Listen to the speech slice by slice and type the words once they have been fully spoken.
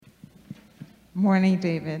Morning,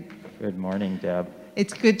 David. Good morning, Deb.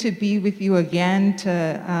 It's good to be with you again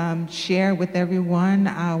to share with everyone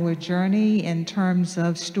our journey in terms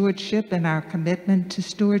of stewardship and our commitment to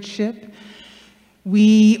stewardship.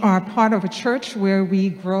 We are part of a church where we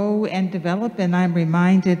grow and develop, and I'm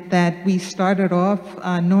reminded that we started off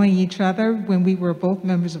knowing each other when we were both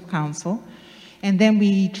members of council, and then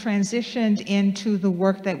we transitioned into the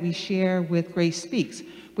work that we share with Grace Speaks,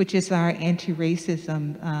 which is our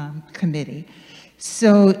anti-racism committee.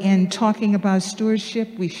 So in talking about stewardship,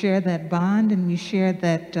 we share that bond and we share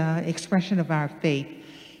that expression of our faith.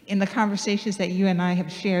 In the conversations that you and I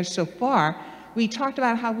have shared so far, we talked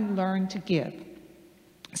about how we learn to give.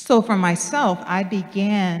 So for myself, I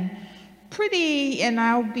began pretty, and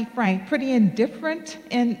I'll be frank, pretty indifferent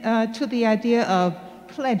to the idea of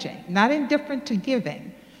pledging. Not indifferent to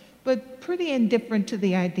giving, but pretty indifferent to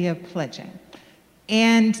the idea of pledging.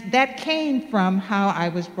 And that came from how I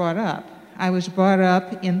was brought up. I was brought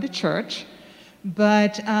up in the church,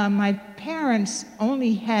 but my parents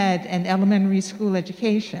only had an elementary school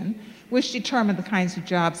education, which determined the kinds of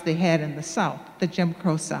jobs they had in the South, the Jim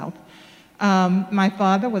Crow South. My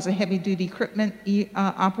father was a heavy-duty equipment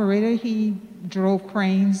operator. He drove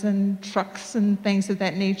cranes and trucks and things of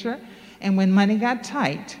that nature. And when money got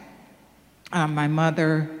tight, my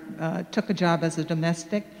mother took a job as a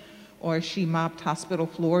domestic, or she mopped hospital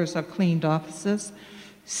floors or cleaned offices.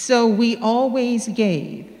 So we always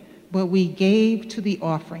gave, but we gave to the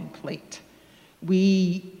offering plate.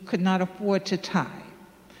 We could not afford to tithe.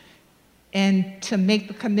 And to make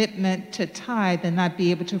the commitment to tithe and not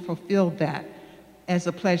be able to fulfill that as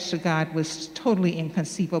a pledge to God was totally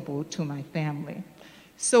inconceivable to my family.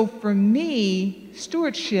 So for me,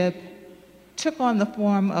 stewardship took on the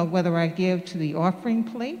form of whether I give to the offering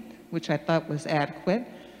plate, which I thought was adequate,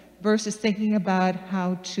 versus thinking about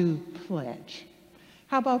how to pledge.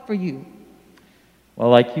 How about for you? Well,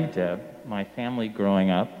 like you, Deb, my family growing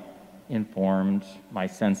up informed my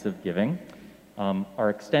sense of giving. Our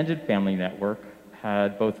extended family network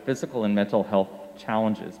had both physical and mental health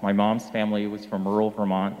challenges. My mom's family was from rural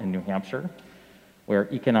Vermont and New Hampshire,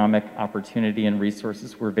 where economic opportunity and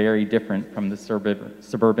resources were very different from the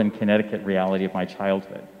suburban Connecticut reality of my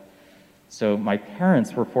childhood. So my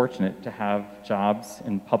parents were fortunate to have jobs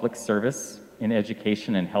in public service, in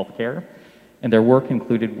education and healthcare, and their work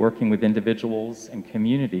included working with individuals and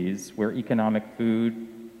communities where economic,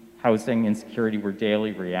 food, housing, and security were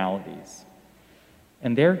daily realities.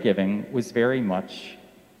 And their giving was very much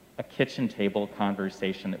a kitchen table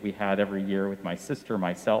conversation that we had every year with my sister,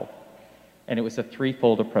 myself. And it was a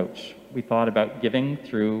threefold approach. We thought about giving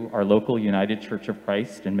through our local United Church of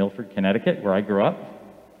Christ in Milford, Connecticut, where I grew up.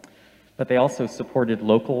 But they also supported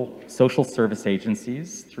local social service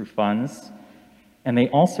agencies through funds. And they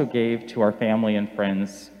also gave to our family and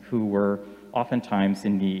friends who were oftentimes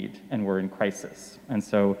in need and were in crisis. And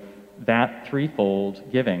so that threefold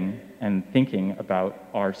giving and thinking about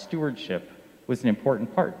our stewardship was an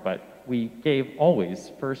important part, but we gave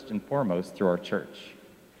always first and foremost through our church.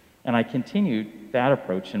 And I continued that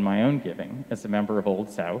approach in my own giving as a member of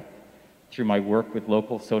Old South, through my work with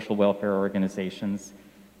local social welfare organizations,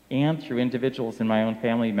 and through individuals in my own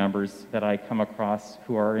family members that I come across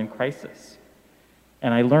who are in crisis.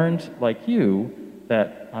 And I learned, like you,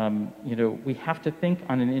 that we have to think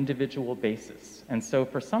on an individual basis. And so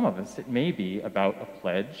for some of us, it may be about a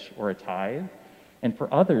pledge or a tithe, and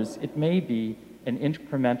for others, it may be an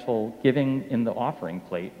incremental giving in the offering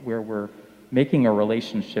plate where we're making a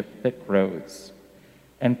relationship that grows.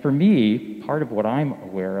 And for me, part of what I'm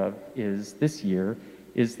aware of is this year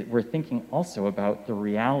is that we're thinking also about the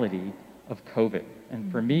reality of COVID.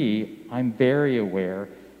 And for me, I'm very aware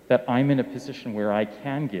that I'm in a position where I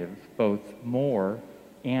can give both more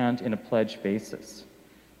and in a pledge basis.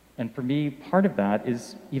 And for me, part of that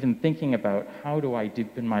is even thinking about how do I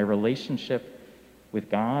deepen my relationship with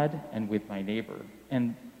God and with my neighbor.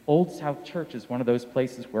 And Old South Church is one of those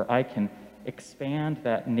places where I can expand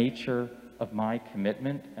that nature of my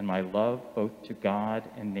commitment and my love both to God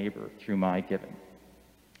and neighbor through my giving.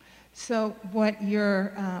 So what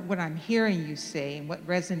I'm hearing you say and what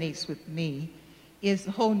resonates with me is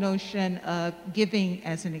the whole notion of giving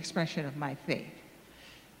as an expression of my faith.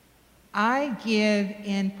 I give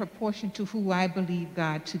in proportion to who I believe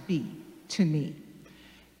God to be to me.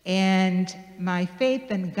 And my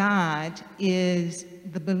faith in God is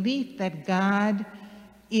the belief that God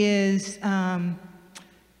is the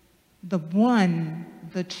one,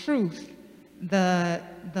 the truth, the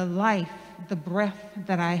life, the breath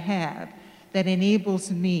that I have that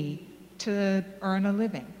enables me to earn a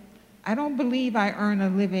living. I don't believe I earn a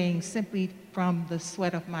living simply from the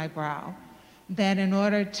sweat of my brow, that in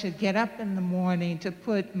order to get up in the morning, to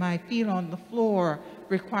put my feet on the floor,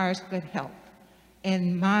 requires good health.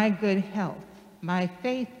 And my good health, my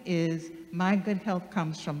faith is my good health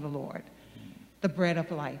comes from the Lord, the bread of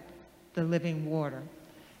life, the living water.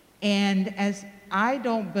 And as I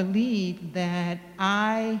don't believe that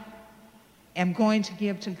I am going to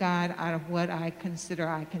give to God out of what I consider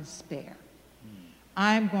I can spare.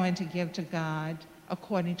 I'm going to give to God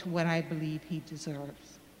according to what I believe he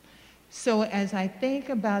deserves. So as I think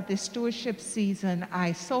about this stewardship season,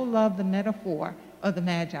 I so love the metaphor of the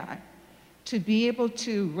Magi, to be able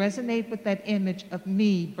to resonate with that image of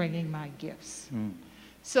me bringing my gifts.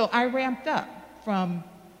 So I ramped up from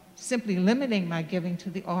simply limiting my giving to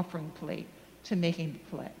the offering plate to making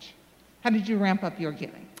the pledge. How did you ramp up your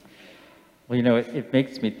giving? Well, you know, it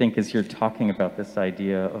makes me think as you're talking about this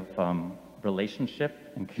idea of relationship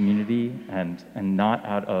and community and not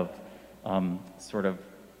out of sort of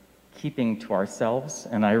keeping to ourselves.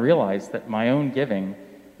 And I realize that my own giving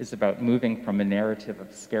is about moving from a narrative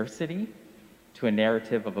of scarcity to a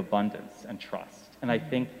narrative of abundance and trust. And I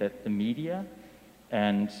think that the media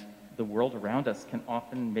and the world around us can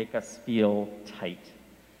often make us feel tight.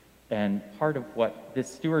 And part of what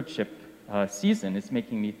this stewardship season is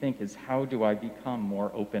making me think is, how do I become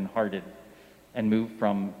more open-hearted and move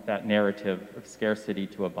from that narrative of scarcity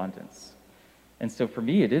to abundance? And so for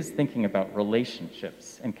me, it is thinking about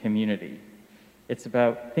relationships and community. It's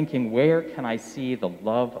about thinking, where can I see the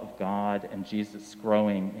love of God and Jesus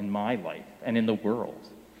growing in my life and in the world?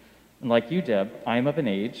 And like you, Deb, I'm of an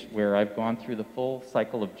age where I've gone through the full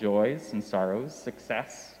cycle of joys and sorrows,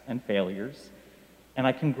 success and failures, and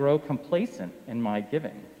I can grow complacent in my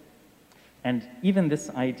giving. And even this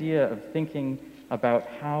idea of thinking about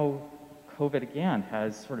how COVID again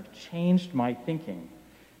has sort of changed my thinking.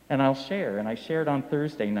 And I'll share, and I shared on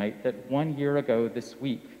Thursday night, that 1 year ago this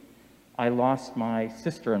week, I lost my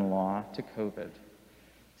sister-in-law to COVID.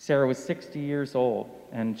 Sarah was 60 years old,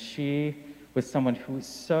 and she was someone who was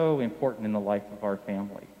so important in the life of our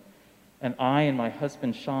family. And I and my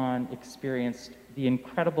husband, Sean, experienced the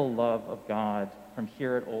incredible love of God from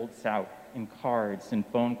here at Old South in cards and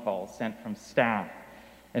phone calls sent from staff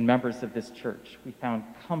and members of this church. We found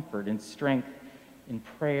comfort and strength in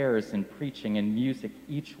prayers and preaching and music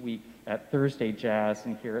each week at Thursday Jazz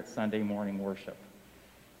and here at Sunday morning worship.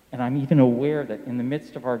 And I'm even aware that in the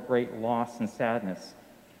midst of our great loss and sadness,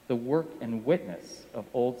 the work and witness of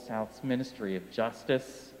Old South's ministry of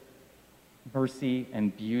justice, mercy,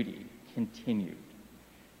 and beauty continued.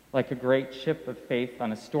 Like a great ship of faith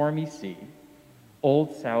on a stormy sea,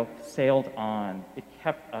 Old South sailed on. It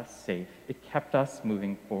kept us safe. It kept us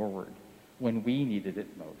moving forward when we needed it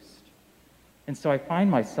most. And so I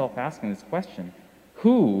find myself asking this question: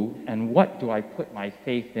 who and what do I put my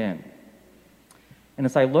faith in? And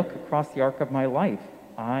as I look across the arc of my life,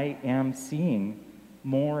 I am seeing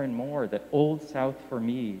more and more that Old South for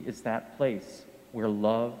me is that place where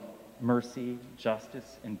love, mercy,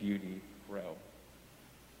 justice, and beauty grow.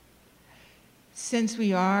 Since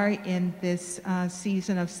we are in this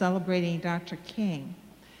season of celebrating Dr. King,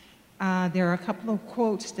 there are a couple of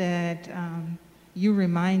quotes that you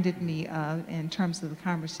reminded me of in terms of the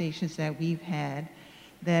conversations that we've had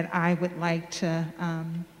that I would like to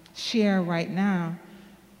share right now.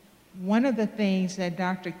 One of the things that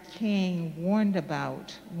Dr. King warned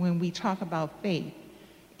about when we talk about faith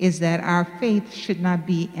is that our faith should not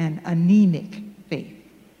be an anemic faith.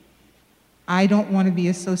 I don't want to be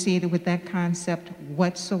associated with that concept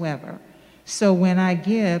whatsoever. So when I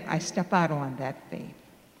give, I step out on that faith,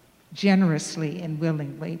 generously and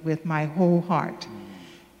willingly, with my whole heart.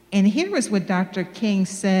 And here is what Dr. King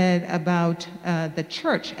said about the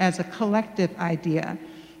church as a collective idea,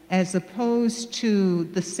 as opposed to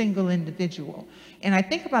the single individual. And I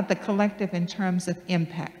think about the collective in terms of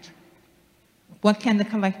impact. What can the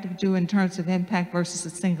collective do in terms of impact versus a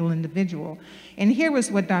single individual? And here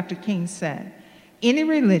is what Dr. King said: any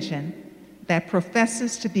religion that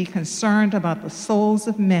professes to be concerned about the souls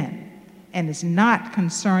of men and is not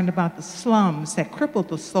concerned about the slums that cripple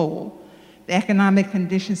the soul, the economic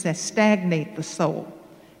conditions that stagnate the soul,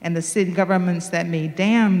 and the city governments that may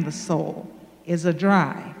damn the soul, is a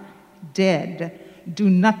dry, dead,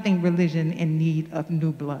 do-nothing religion in need of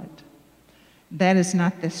new blood. That is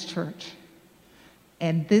not this church.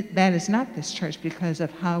 And that is not this church because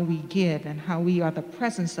of how we give and how we are the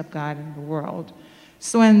presence of God in the world.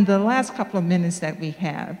 So in the last couple of minutes that we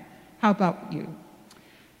have, how about you?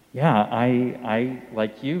 Yeah, I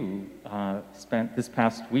like you, spent this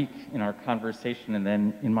past week in our conversation and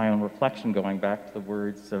then in my own reflection going back to the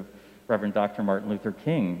words of Reverend Dr. Martin Luther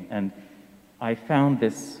King. And I found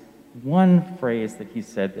this one phrase that he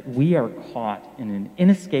said, that we are caught in an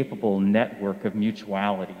inescapable network of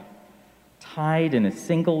mutuality, tied in a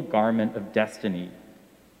single garment of destiny.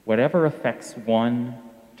 Whatever affects one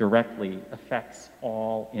directly affects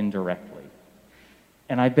all indirectly.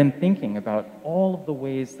 And I've been thinking about all of the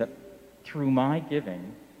ways that through my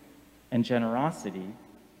giving and generosity,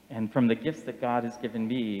 and from the gifts that God has given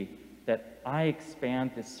me, that I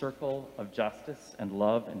expand this circle of justice and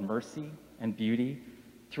love and mercy and beauty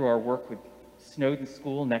through our work with Snowden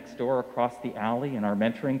School next door across the alley in our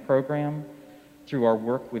mentoring program, through our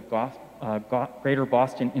work with Greater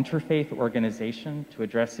Boston Interfaith Organization to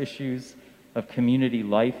address issues of community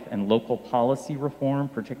life and local policy reform,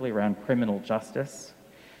 particularly around criminal justice.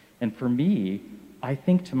 And for me, I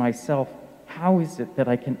think to myself, how is it that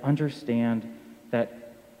I can understand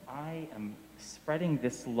that I am spreading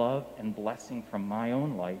this love and blessing from my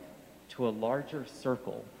own life to a larger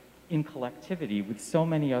circle in collectivity with so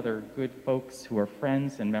many other good folks who are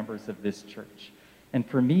friends and members of this church? And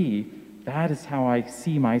for me, that is how I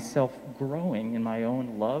see myself growing in my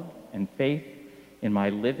own love and faith, in my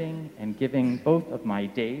living and giving, both of my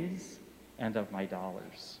days and of my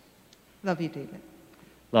dollars. Love you, David.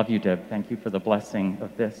 Love you, Deb. Thank you for the blessing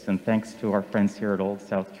of this, and thanks to our friends here at Old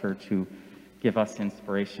South Church who give us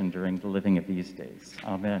inspiration during the living of these days.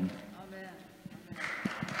 Amen. Amen.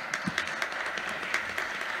 Amen.